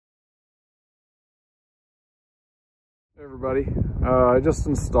Hey everybody, I just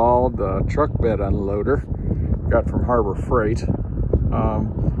installed the truck bed unloader. Got from Harbor Freight.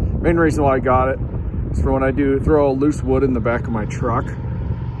 Main reason why I got it is for when I do throw loose wood in the back of my truck.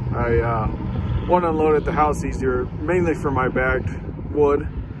 I want to unload at the house easier, mainly for my bagged wood,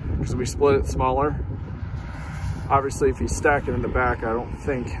 because we split it smaller. Obviously, if you stack it in the back, I don't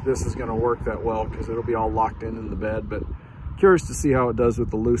think this is going to work that well because it'll be all locked in the bed, but curious to see how it does with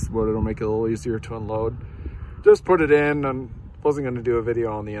the loose wood. It'll make it a little easier to unload. Just put it in, and wasn't going to do a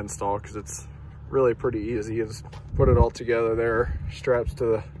video on the install because it's really pretty easy. You just put it all together there, straps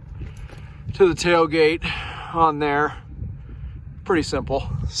to the tailgate on there. Pretty simple.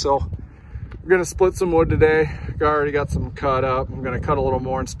 So we're going to split some wood today. I already got some cut up. I'm going to cut a little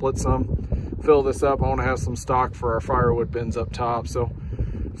more and split some, fill this up. I want to have some stock for our firewood bins up top. So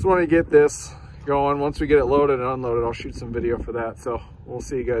just want to get this going. Once we get it loaded and unloaded, I'll shoot some video for that. So we'll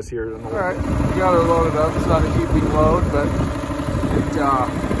see you guys here in a little. All right, we got her loaded up. It's not a heaping load, but it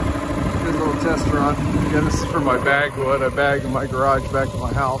did a little test run. Again, this is for my bagged wood. I bagged in my garage back at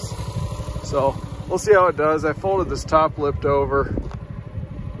my house. So we'll see how it does. I folded this top lift over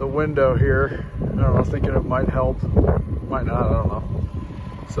the window here. I don't know, thinking it might help. Might not, I don't know.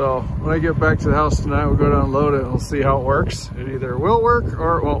 So when I get back to the house tonight, we'll go down and load it and we'll see how it works. It either will work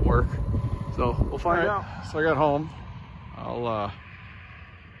or it won't work. So we'll find out. So I got home. I'll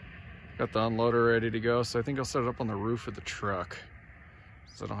got the unloader ready to go. So I think I'll set it up on the roof of the truck.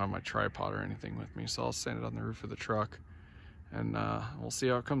 So I don't have my tripod or anything with me. So I'll stand it on the roof of the truck and we'll see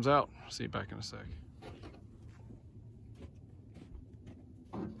how it comes out. See you back in a sec.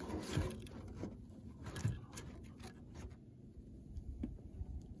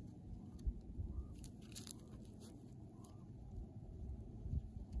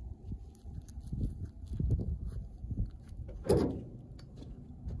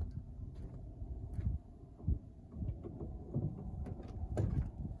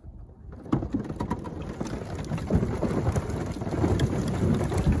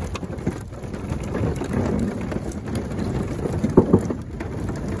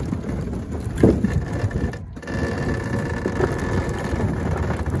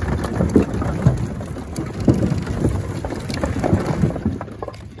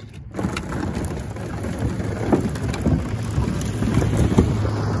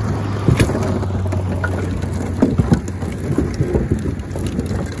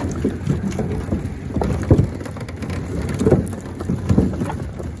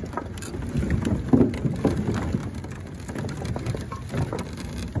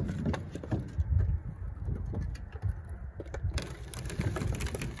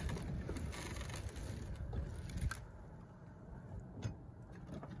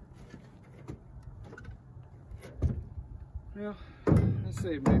 Well, I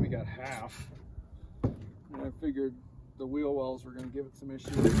say maybe got half. And I figured the wheel wells were going to give it some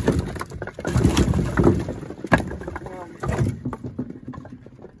issues.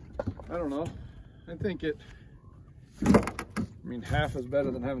 I don't know. I think half is better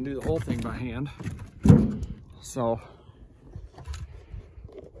than having to do the whole thing by hand. So,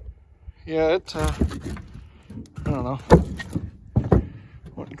 yeah, I don't know.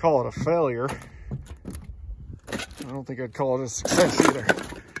 Wouldn't call it a failure. I don't think I'd call it a success either.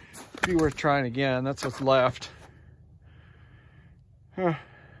 Be worth trying again. That's what's left. I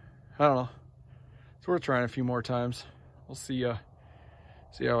don't know. It's worth trying a few more times. We'll see how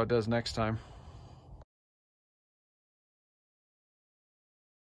it does next time.